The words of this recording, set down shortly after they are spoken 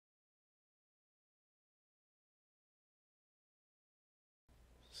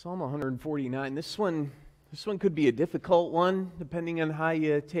Psalm 149. This one could be a difficult one, depending on how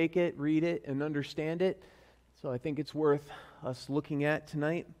you take it, read it, and understand it. So I think it's worth us looking at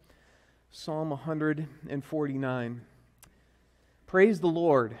tonight. Psalm 149. Praise the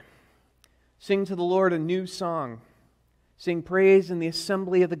Lord. Sing to the Lord a new song. Sing praise in the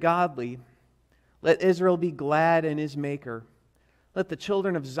assembly of the godly. Let Israel be glad in his Maker. Let the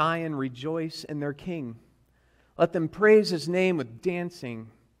children of Zion rejoice in their King. Let them praise his name with dancing,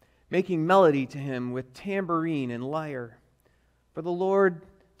 making melody to him with tambourine and lyre. For the Lord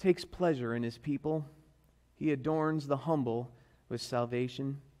takes pleasure in his people. He adorns the humble with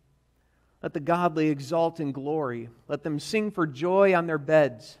salvation. Let the godly exult in glory. Let them sing for joy on their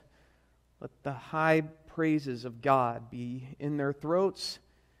beds. Let the high praises of God be in their throats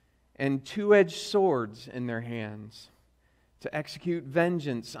and two-edged swords in their hands, to execute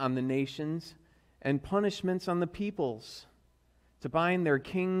vengeance on the nations and punishments on the peoples, to bind their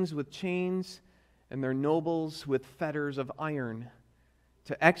kings with chains and their nobles with fetters of iron,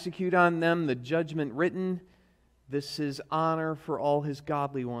 to execute on them the judgment written. This is honor for all his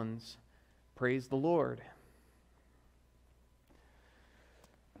godly ones. Praise the Lord.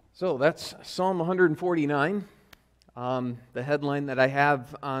 So that's Psalm 149. The headline that I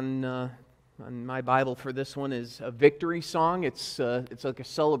have on my Bible for this one is a victory song. It's like a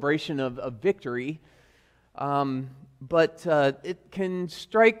celebration of victory. But it can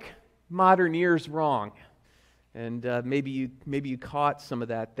strike modern ears wrong. And maybe you caught some of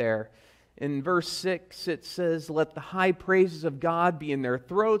that there. In verse 6 it says, "Let the high praises of God be in their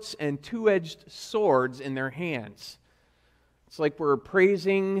throats and two-edged swords in their hands." It's like we're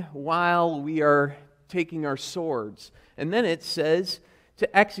praising while we are taking our swords. And then it says,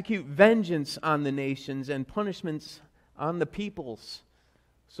 to execute vengeance on the nations and punishments on the peoples.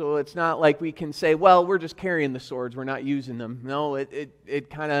 So it's not like we can say, well, we're just carrying the swords, we're not using them. No, it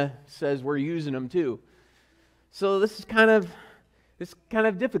kind of says we're using them too. So this is kind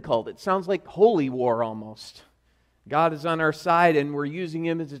of difficult. It sounds like holy war almost. God is on our side and we're using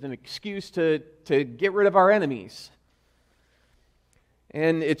him as an excuse to get rid of our enemies.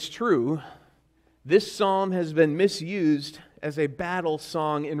 And it's true. This psalm has been misused as a battle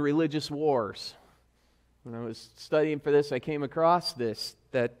song in religious wars. When I was studying for this, I came across this,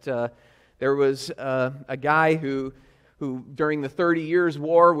 that there was a guy who during the 30 Years'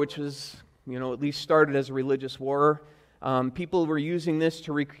 War, which was, at least started as a religious war, people were using this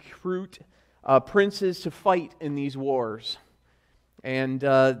to recruit princes to fight in these wars. And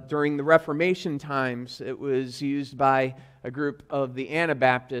during the Reformation times, it was used by a group of the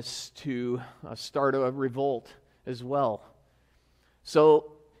Anabaptists to start a revolt as well.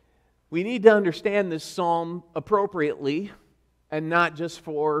 So we need to understand this psalm appropriately and not just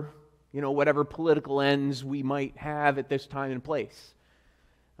for, whatever political ends we might have at this time and place.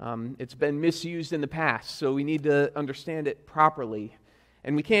 It's been misused in the past, so we need to understand it properly.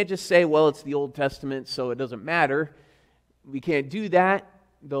 And we can't just say, well, it's the Old Testament, so it doesn't matter. We can't do that.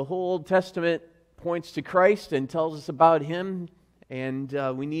 The whole Old Testament points to Christ and tells us about him, and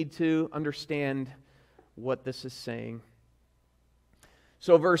we need to understand what this is saying.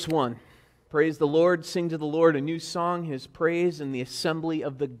 So verse 1, praise the Lord, sing to the Lord a new song, his praise in the assembly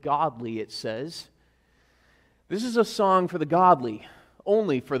of the godly, it says. This is a song for the godly,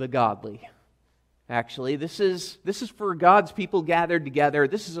 only for the godly. Actually, this is for God's people gathered together.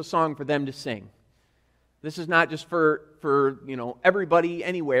 This is a song for them to sing. This is not just for everybody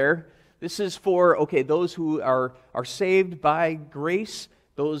anywhere. This is for, those who are saved by grace,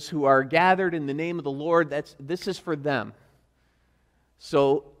 those who are gathered in the name of the Lord. This is for them.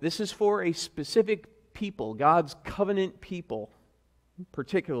 So this is for a specific people, God's covenant people,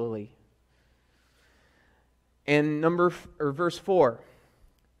 particularly. And verse 4.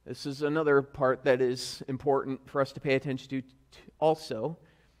 This is another part that is important for us to pay attention to also.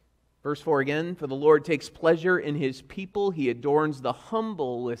 Verse 4 again, for the Lord takes pleasure in his people. He adorns the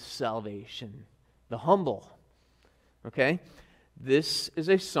humble with salvation. The humble. Okay? This is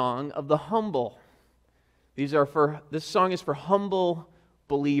a song of the humble. This song is for humble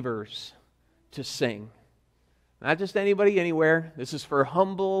believers to sing. Not just anybody, anywhere. This is for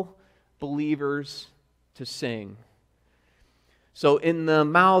humble believers to sing. So in the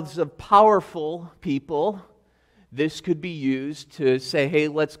mouths of powerful people, this could be used to say, hey,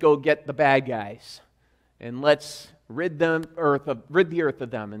 let's go get the bad guys. And let's rid the earth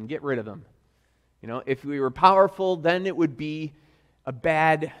of them and get rid of them. If we were powerful, then it would be a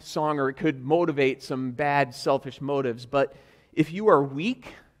bad song, or it could motivate some bad, selfish motives. But if you are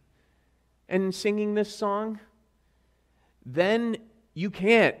weak and singing this song, then you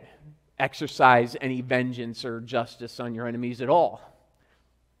can't exercise any vengeance or justice on your enemies at all.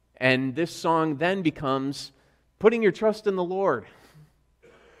 And this song then becomes putting your trust in the Lord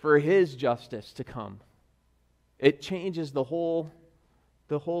for His justice to come. It changes the whole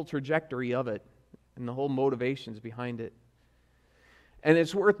trajectory of it and the whole motivations behind it. And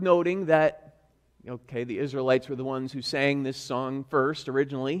it's worth noting that, the Israelites were the ones who sang this song first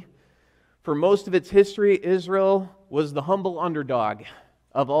originally. For most of its history, Israel was the humble underdog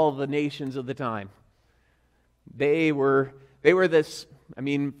of all the nations of the time. They were this,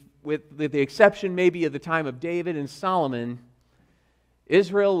 with the exception maybe of the time of David and Solomon,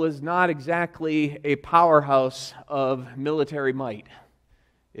 Israel was not exactly a powerhouse of military might.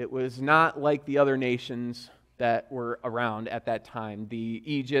 It was not like the other nations that were around at that time, the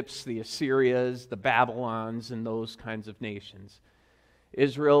Egypts, the Assyrias, the Babylons, and those kinds of nations.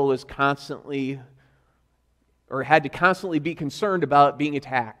 Israel was had to constantly be concerned about being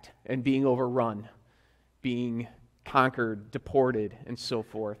attacked and being overrun, being conquered, deported, and so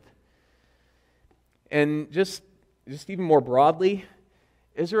forth. And just even more broadly,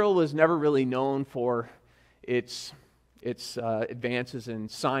 Israel was never really known for its advances in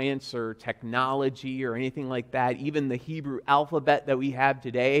science or technology or anything like that. Even the Hebrew alphabet that we have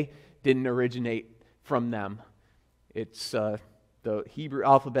today didn't originate from them. It's the Hebrew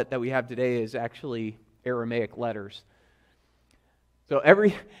alphabet that we have today is actually Aramaic letters. So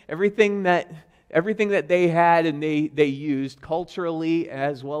everything that they had and they used culturally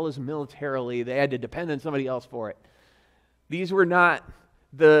as well as militarily, they had to depend on somebody else for it. These were not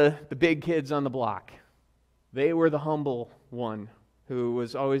the big kids on the block. They were the humble one who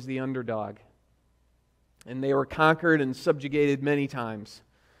was always the underdog. And they were conquered and subjugated many times.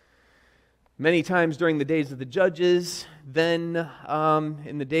 Many times during the days of the judges, then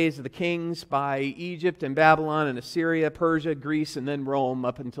in the days of the kings by Egypt and Babylon and Assyria, Persia, Greece, and then Rome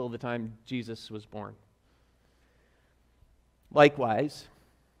up until the time Jesus was born. Likewise,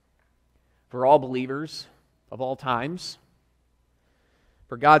 for all believers of all times,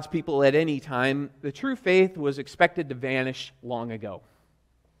 for God's people at any time, the true faith was expected to vanish long ago.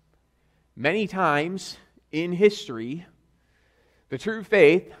 Many times in history, the true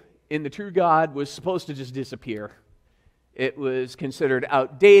faith in the true God was supposed to just disappear. It was considered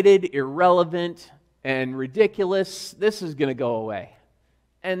outdated, irrelevant, and ridiculous. This is going to go away.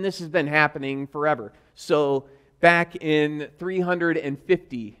 And this has been happening forever. So back in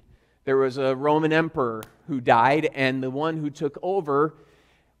 350, there was a Roman emperor who died, and the one who took over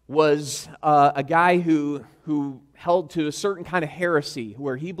was a guy who held to a certain kind of heresy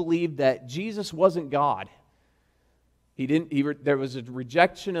where he believed that Jesus wasn't God. There was a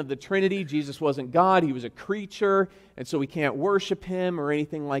rejection of the Trinity. Jesus wasn't God. He was a creature, and so we can't worship Him or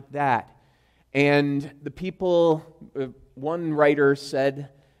anything like that. And the people, one writer said,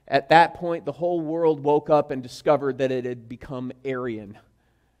 at that point, the whole world woke up and discovered that it had become Arian.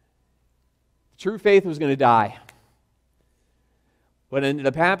 True faith was going to die. What ended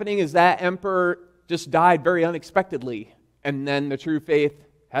up happening is that emperor just died very unexpectedly, and then the true faith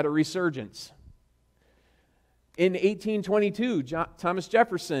had a resurgence. In 1822, Thomas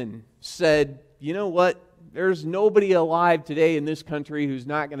Jefferson said, you know what, there's nobody alive today in this country who's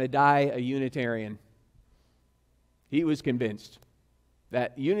not going to die a Unitarian. He was convinced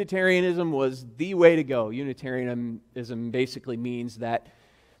that Unitarianism was the way to go. Unitarianism basically means that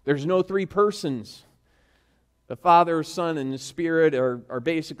there's no three persons. The Father, Son, and the Spirit are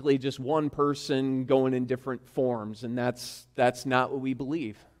basically just one person going in different forms, and that's not what we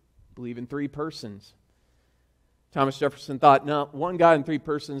believe. We believe in three persons. Thomas Jefferson thought, no, one God in three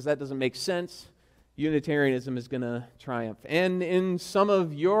persons, that doesn't make sense. Unitarianism is going to triumph. And in some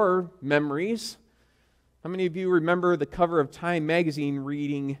of your memories, how many of you remember the cover of Time magazine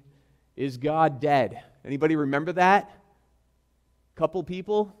reading, "Is God Dead?" Anybody remember that? Couple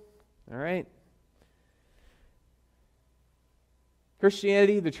people? All right.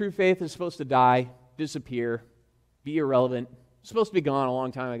 Christianity, the true faith, is supposed to die, disappear, be irrelevant. It's supposed to be gone a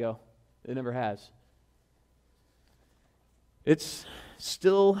long time ago. It never has. It's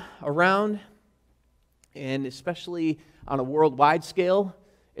still around, and especially on a worldwide scale,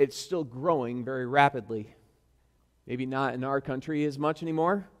 it's still growing very rapidly. Maybe not in our country as much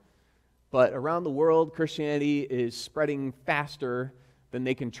anymore, but around the world, Christianity is spreading faster than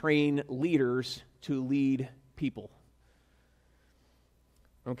they can train leaders to lead people.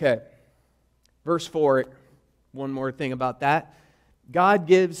 Okay, verse 4, one more thing about that. God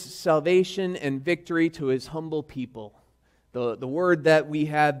gives salvation and victory to His humble people. The word that we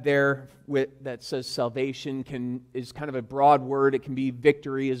have there that says salvation is kind of a broad word. It can be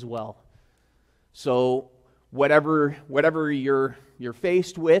victory as well. So whatever you're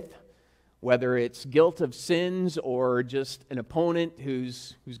faced with, whether it's guilt of sins or just an opponent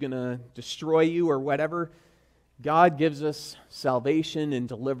who's going to destroy you or whatever. God gives us salvation and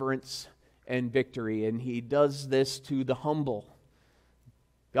deliverance and victory, and He does this to the humble.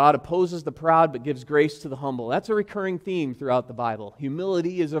 God opposes the proud but gives grace to the humble. That's a recurring theme throughout the Bible.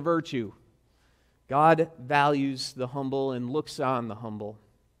 Humility is a virtue. God values the humble and looks on the humble.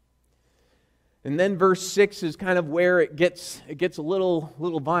 And then verse 6 is kind of where it gets a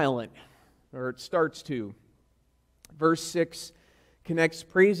little violent, or it starts to. Verse 6 connects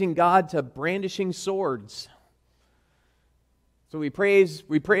praising God to brandishing swords. So we praise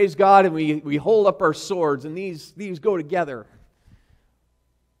God and we hold up our swords, and these go together.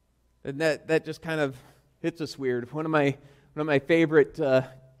 And that just kind of hits us weird. One of my favorite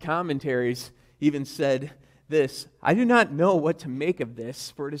commentaries even said this: "I do not know what to make of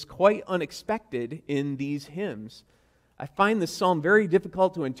this, for it is quite unexpected in these hymns. I find this psalm very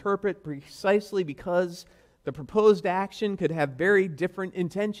difficult to interpret precisely because the proposed action could have very different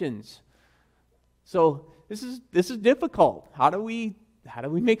intentions." So this is difficult. How do we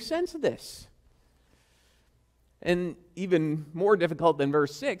make sense of this? And even more difficult than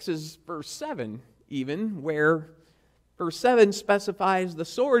verse 6 is verse 7, even, where verse 7 specifies the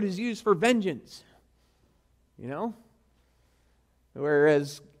sword is used for vengeance. You know?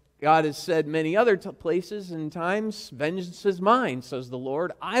 Whereas God has said many other places and times, "Vengeance is mine, says the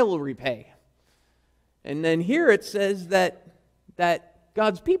Lord, I will repay." And then here it says that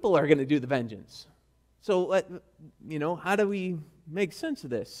God's people are going to do the vengeance. So, how do we make sense of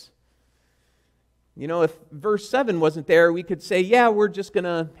this? If verse 7 wasn't there, we could say, yeah, we're just going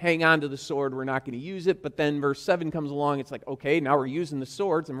to hang on to the sword. We're not going to use it. But then verse 7 comes along. It's like, okay, now we're using the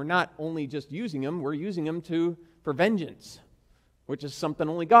swords. And we're not only just using them, we're using them for vengeance, which is something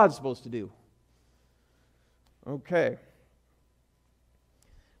only God's supposed to do. Okay.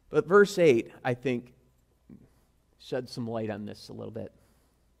 But verse 8, I think, sheds some light on this a little bit.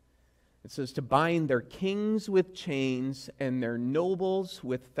 It says, "To bind their kings with chains and their nobles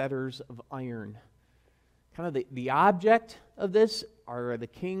with fetters of iron." Kind of the object of this are the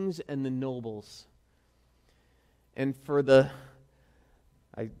kings and the nobles. And for the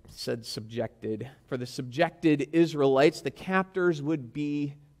subjected Israelites, the captors would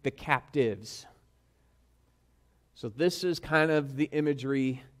be the captives. So this is kind of the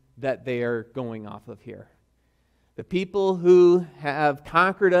imagery that they are going off of here. The people who have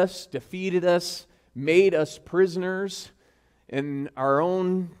conquered us, defeated us, made us prisoners in our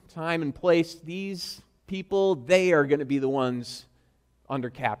own time and place, these people, they are going to be the ones under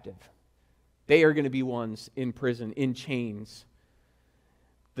captive. They are going to be ones in prison, in chains.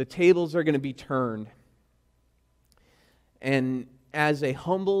 The tables are going to be turned. And as a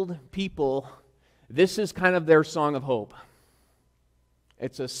humbled people, this is kind of their song of hope.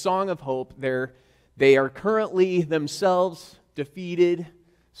 It's a song of hope. They are currently themselves defeated,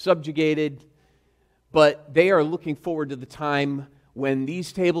 subjugated, but they are looking forward to the time when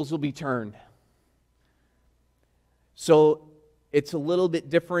these tables will be turned. So it's a little bit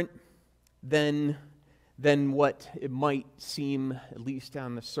different than what it might seem, at least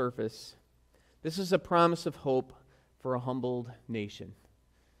on the surface. This is a promise of hope for a humbled nation.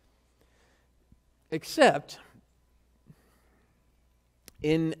 Except,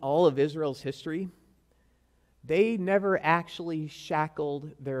 in all of Israel's history, they never actually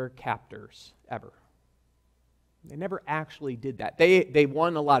shackled their captors, ever. They never actually did that. They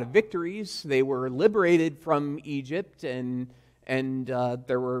won a lot of victories. They were liberated from Egypt, and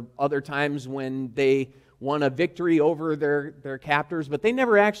there were other times when they won a victory over their captors, but they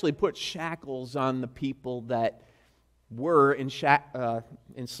never actually put shackles on the people that were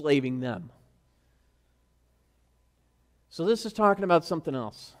enslaving them. So this is talking about something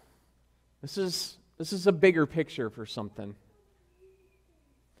else. This is a bigger picture for something.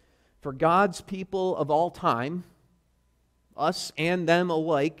 For God's people of all time, us and them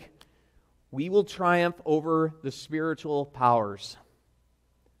alike, we will triumph over the spiritual powers.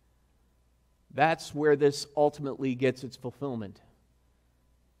 That's where this ultimately gets its fulfillment.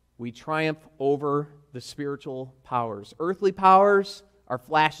 We triumph over the spiritual powers. Earthly powers are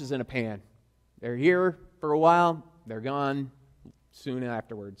flashes in a pan. They're here for a while, they're gone soon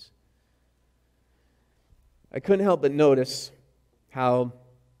afterwards. I couldn't help but notice how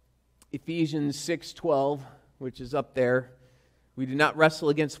Ephesians 6:12, which is up there, we do not wrestle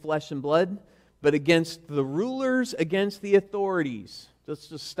against flesh and blood, but against the rulers, against the authorities. Let's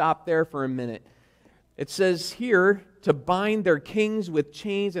just stop there for a minute. It says here, to bind their kings with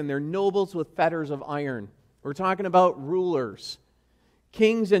chains and their nobles with fetters of iron. We're talking about rulers.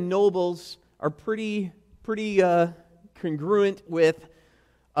 Kings and nobles are pretty congruent with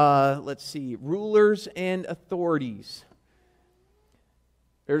let's see, rulers and authorities.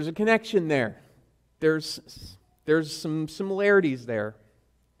 There's a connection there. There's some similarities there.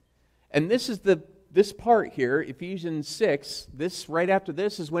 And this part here, Ephesians 6, this right after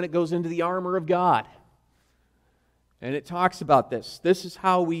this is when it goes into the armor of God. And it talks about this. This is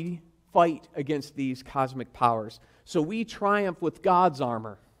how we fight against these cosmic powers. So we triumph with God's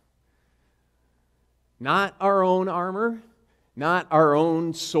armor. Not our own armor, not our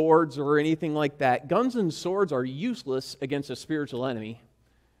own swords or anything like that. Guns and swords are useless against a spiritual enemy.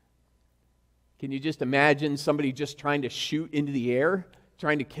 Can you just imagine somebody just trying to shoot into the air,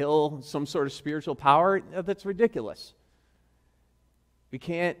 trying to kill some sort of spiritual power? That's ridiculous. We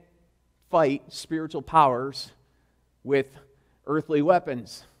can't fight spiritual powers with earthly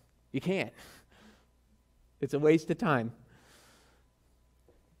weapons. You can't. It's a waste of time.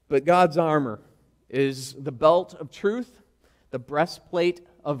 But God's armor is the belt of truth, the breastplate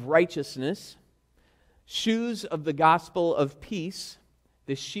of righteousness, shoes of the gospel of peace,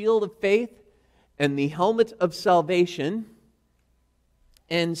 the shield of faith, and the helmet of salvation.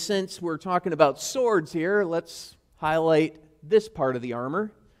 And since we're talking about swords here, let's highlight this part of the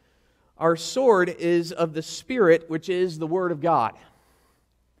armor. Our sword is of the Spirit, which is the Word of God.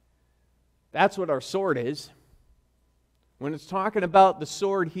 That's what our sword is. When it's talking about the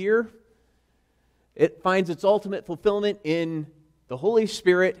sword here, it finds its ultimate fulfillment in the Holy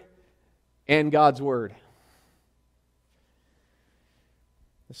Spirit and God's Word.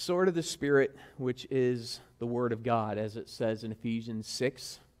 The sword of the Spirit, which is the Word of God, as it says in Ephesians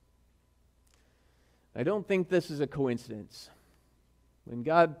 6. I don't think this is a coincidence. When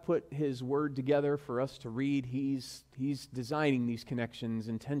God put His Word together for us to read, He's designing these connections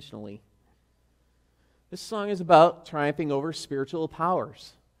intentionally. This song is about triumphing over spiritual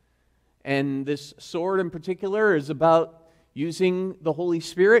powers. And this sword in particular is about using the Holy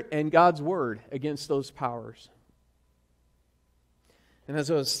Spirit and God's Word against those powers. And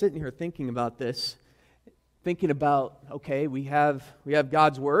as I was sitting here thinking about this, thinking about, okay, we have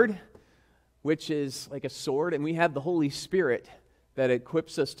God's Word, which is like a sword, and we have the Holy Spirit that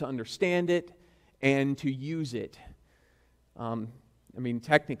equips us to understand it and to use it.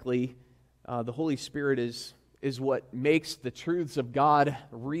 Technically, the Holy Spirit is what makes the truths of God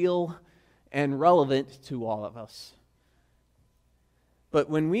real and relevant to all of us. But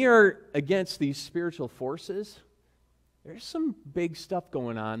when we are against these spiritual forces, there's some big stuff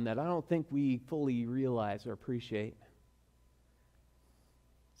going on that I don't think we fully realize or appreciate.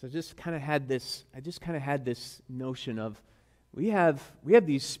 So I just kind of had this notion of we have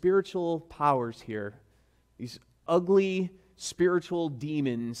these spiritual powers here, these ugly spiritual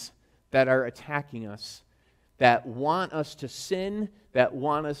demons that are attacking us, that want us to sin, that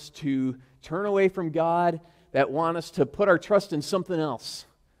want us to turn away from God, that want us to put our trust in something else.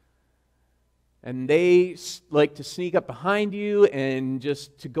 And they like to sneak up behind you and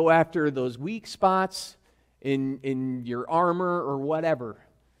just to go after those weak spots in your armor or whatever.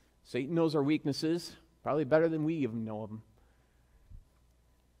 Satan knows our weaknesses, probably better than we even know them.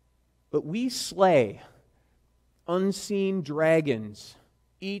 But we slay unseen dragons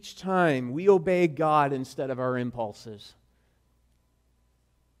each time we obey God instead of our impulses.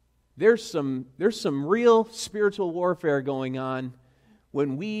 There's some real spiritual warfare going on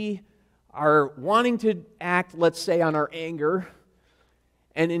when we are wanting to act, let's say, on our anger,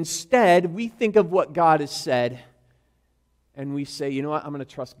 and instead we think of what God has said, and we say, you know what, I'm going to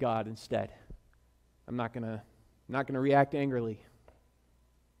trust God instead. I'm not going to react angrily.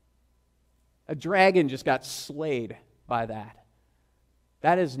 A dragon just got slayed by that.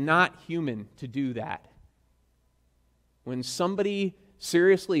 That is not human to do that. When somebody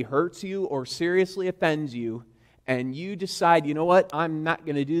seriously hurts you or seriously offends you, and you decide, you know what, I'm not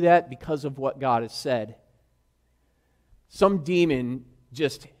going to do that because of what God has said, some demon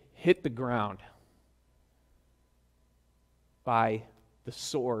just hit the ground by the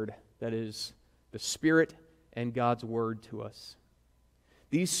sword that is the Spirit and God's Word to us.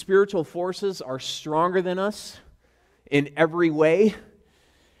 These spiritual forces are stronger than us in every way.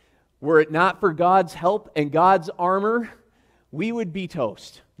 Were it not for God's help and God's armor, we would be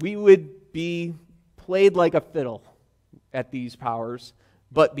toast. We would be played like a fiddle at these powers.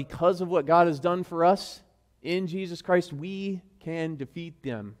 But because of what God has done for us in Jesus Christ, we can defeat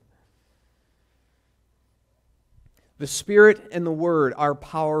them. The Spirit and the Word are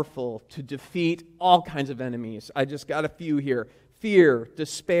powerful to defeat all kinds of enemies. I just got a few here. Fear,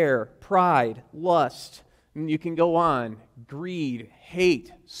 despair, pride, lust. And you can go on. Greed,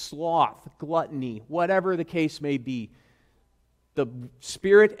 hate, sloth, gluttony, whatever the case may be. The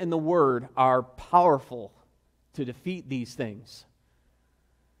Spirit and the Word are powerful to defeat these things.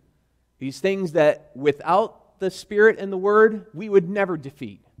 These things that without the Spirit and the Word, we would never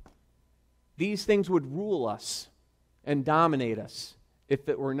defeat. These things would rule us and dominate us if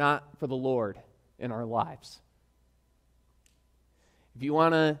it were not for the Lord in our lives. If you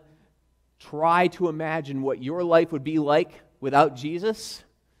want to try to imagine what your life would be like without Jesus,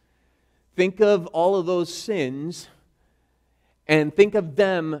 think of all of those sins and think of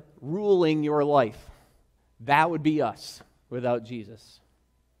them ruling your life. That would be us without Jesus.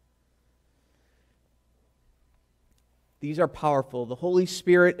 These are powerful. The Holy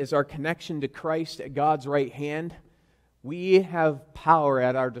Spirit is our connection to Christ at God's right hand. We have power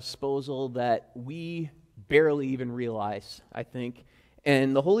at our disposal that we barely even realize, I think.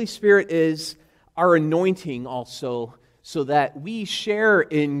 And the Holy Spirit is our anointing also, so that we share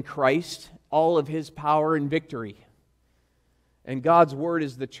in Christ all of His power and victory. And God's Word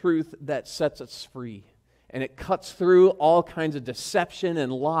is the truth that sets us free. And it cuts through all kinds of deception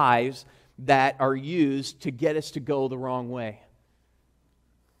and lies that are used to get us to go the wrong way.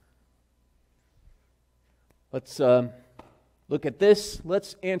 Let's look at this.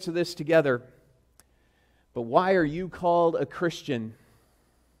 Let's answer this together. But why are you called a Christian?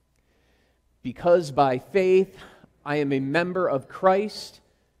 Because by faith I am a member of Christ,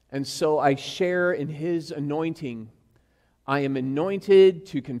 and so I share in His anointing. I am anointed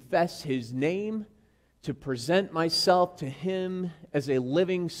to confess His name, to present myself to Him as a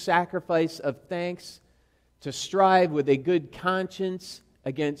living sacrifice of thanks, to strive with a good conscience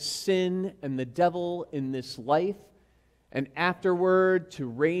against sin and the devil in this life, and afterward to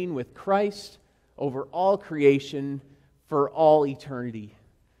reign with Christ over all creation for all eternity.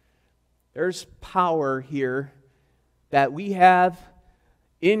 There's power here that we have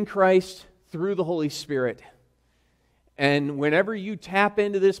in Christ through the Holy Spirit. And whenever you tap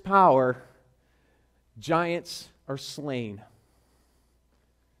into this power, giants are slain.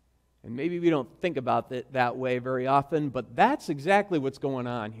 And maybe we don't think about it that way very often, but that's exactly what's going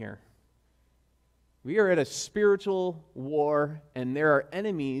on here. We are at a spiritual war, and there are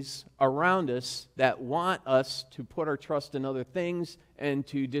enemies around us that want us to put our trust in other things and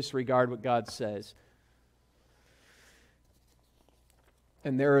to disregard what God says.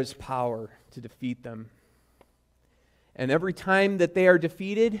 And there is power to defeat them. And every time that they are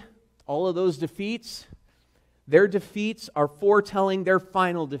defeated, all of those defeats, their defeats are foretelling their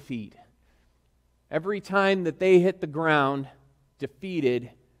final defeat. Every time that they hit the ground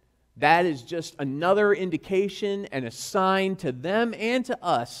defeated, that is just another indication and a sign to them and to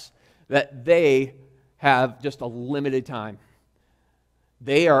us that they have just a limited time.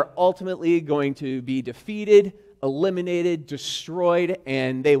 They are ultimately going to be defeated, eliminated, destroyed,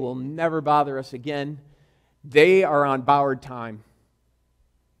 and they will never bother us again. They are on borrowed time.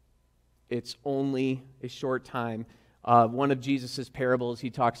 It's only a short time. One of Jesus' parables, he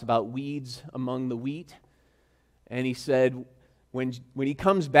talks about weeds among the wheat. And he said, when he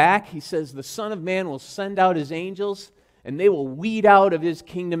comes back, he says, the Son of Man will send out his angels, and they will weed out of his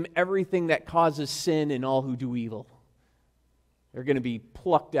kingdom everything that causes sin and all who do evil. They're going to be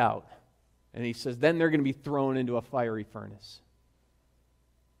plucked out. And he says, then they're going to be thrown into a fiery furnace.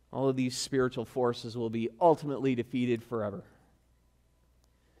 All of these spiritual forces will be ultimately defeated forever.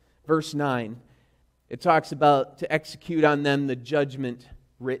 Verse 9, it talks about to execute on them the judgment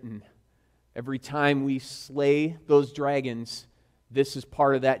written. Every time we slay those dragons, this is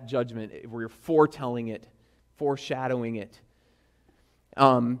part of that judgment. We're foretelling it, foreshadowing it.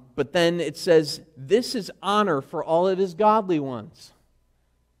 But then it says, this is honor for all of His godly ones.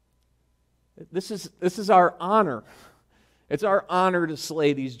 This is our honor. It's our honor to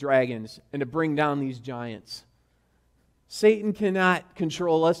slay these dragons and to bring down these giants. Satan cannot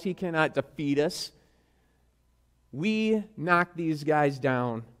control us. He cannot defeat us. We knock these guys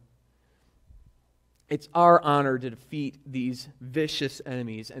down. It's our honor to defeat these vicious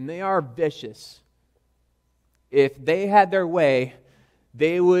enemies, and they are vicious. If they had their way,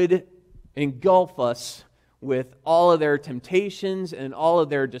 they would engulf us with all of their temptations and all of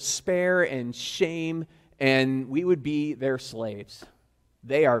their despair and shame, and we would be their slaves.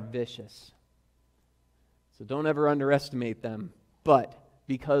 They are vicious. So don't ever underestimate them. But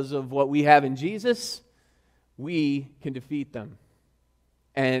because of what we have in Jesus, we can defeat them.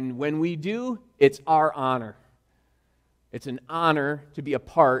 And when we do, it's our honor. It's an honor to be a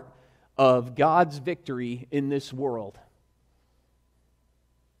part of God's victory in this world.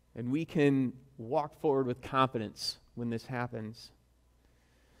 And we can walk forward with confidence when this happens.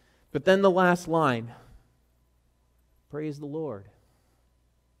 But then the last line, praise the Lord.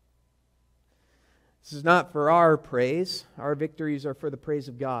 This is not for our praise. Our victories are for the praise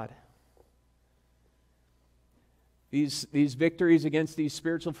of God. these victories against these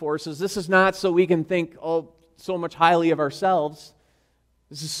spiritual forces. This is not so we can think so much highly of ourselves.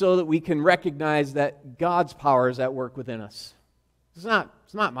 This is so that we can recognize that God's power is at work within us. It's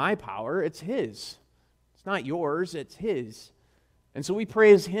not my power, it's His. It's not yours, it's His. And so we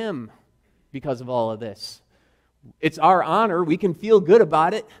praise Him because of all of this. It's our honor. We can feel good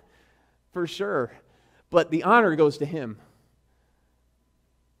about it, for sure. But the honor goes to Him.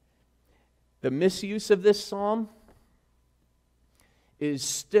 The misuse of this psalm is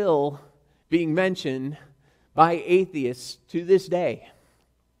still being mentioned by atheists to this day.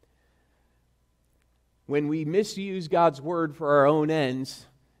 When we misuse God's word for our own ends,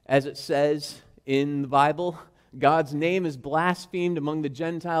 as it says in the Bible, God's name is blasphemed among the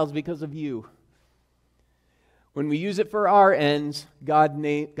Gentiles because of you. When we use it for our ends, God's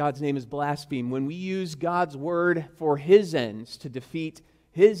name is blasphemed. When we use God's word for His ends to defeat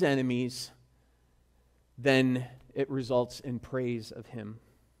His enemies, then it results in praise of Him.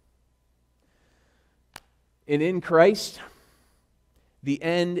 And in Christ, the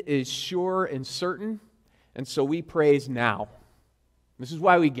end is sure and certain, and so we praise now. This is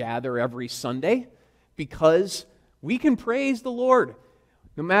why we gather every Sunday, because we can praise the Lord.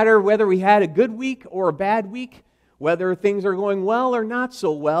 No matter whether we had a good week or a bad week, whether things are going well or not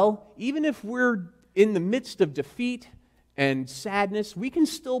so well, even if we're in the midst of defeat and sadness, we can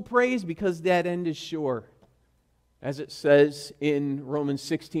still praise because that end is sure. As it says in Romans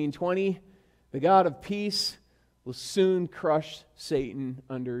 16:20, the God of peace will soon crush Satan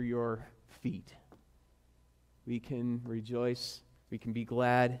under your feet. We can rejoice, we can be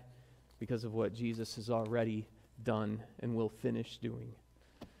glad because of what Jesus has already done and will finish doing.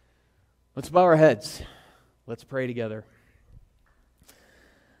 Let's bow our heads. Let's pray together.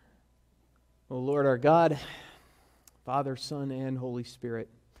 O Lord our God, Father, Son, and Holy Spirit,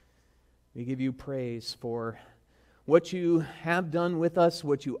 we give you praise for what you have done with us,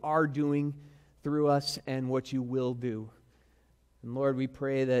 what you are doing through us, and what you will do. And Lord, we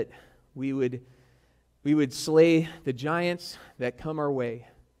pray that we would slay the giants that come our way,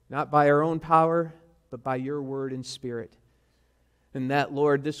 not by our own power, but by your word and spirit. And that,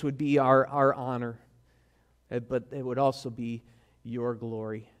 Lord, this would be our honor, but it would also be your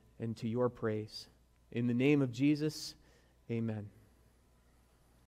glory and to your praise. In the name of Jesus, amen.